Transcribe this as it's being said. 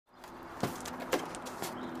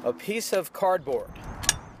A piece of cardboard,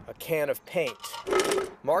 a can of paint.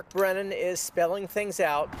 Mark Brennan is spelling things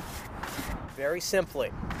out very simply.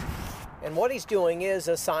 And what he's doing is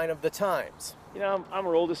a sign of the times. You know, I'm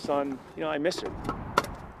her oldest son. You know, I miss her.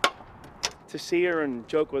 To see her and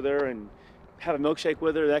joke with her and have a milkshake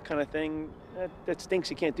with her, that kind of thing, that stinks.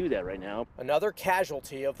 You can't do that right now. Another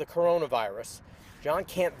casualty of the coronavirus. John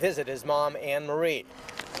can't visit his mom, Annmarie.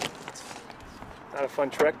 Not a fun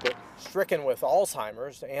trek, but... Stricken with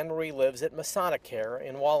Alzheimer's, Annmarie lives at Masonicare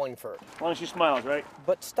in Wallingford. As long as she smiles, right?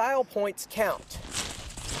 But style points count.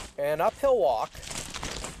 An uphill walk,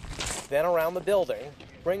 then around the building,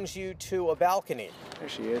 brings you to a balcony. There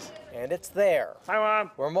she is. And it's there. Hi,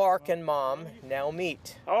 Mom. Where Mark and Mom now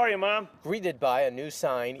meet. How are you, Mom? Greeted by a new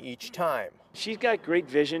sign each time. She's got great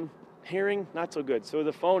vision. Hearing, not so good. So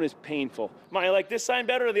the phone is painful. Ma, you like this sign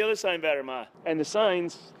better or the other sign better, Ma? And the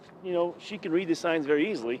signs, you know, she can read the signs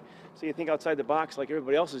very easily. So you think outside the box like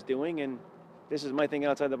everybody else is doing, and this is my thing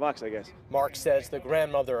outside the box, I guess. Mark says the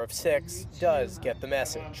grandmother of 6 does get the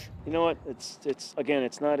message. You know what? Again,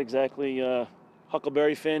 it's not exactly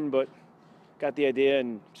Huckleberry Finn, but got the idea,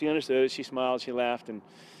 and she understood it. She smiled, she laughed, and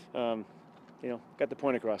you know, got the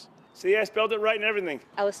point across. See, I spelled it right and everything.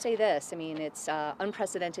 I will say this, I mean, it's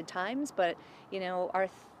unprecedented times, but, you know,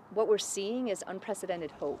 what we're seeing is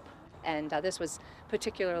unprecedented hope. And this was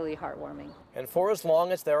particularly heartwarming. And for as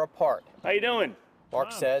long as they're apart. How you doing? Mark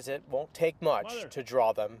Mom. says it won't take much Mother. to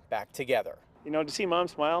draw them back together. You know, to see Mom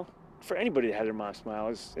smile, for anybody that had their mom smile,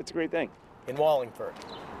 it's a great thing. In Wallingford,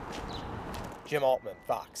 Jim Altman,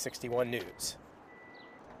 Fox 61 News.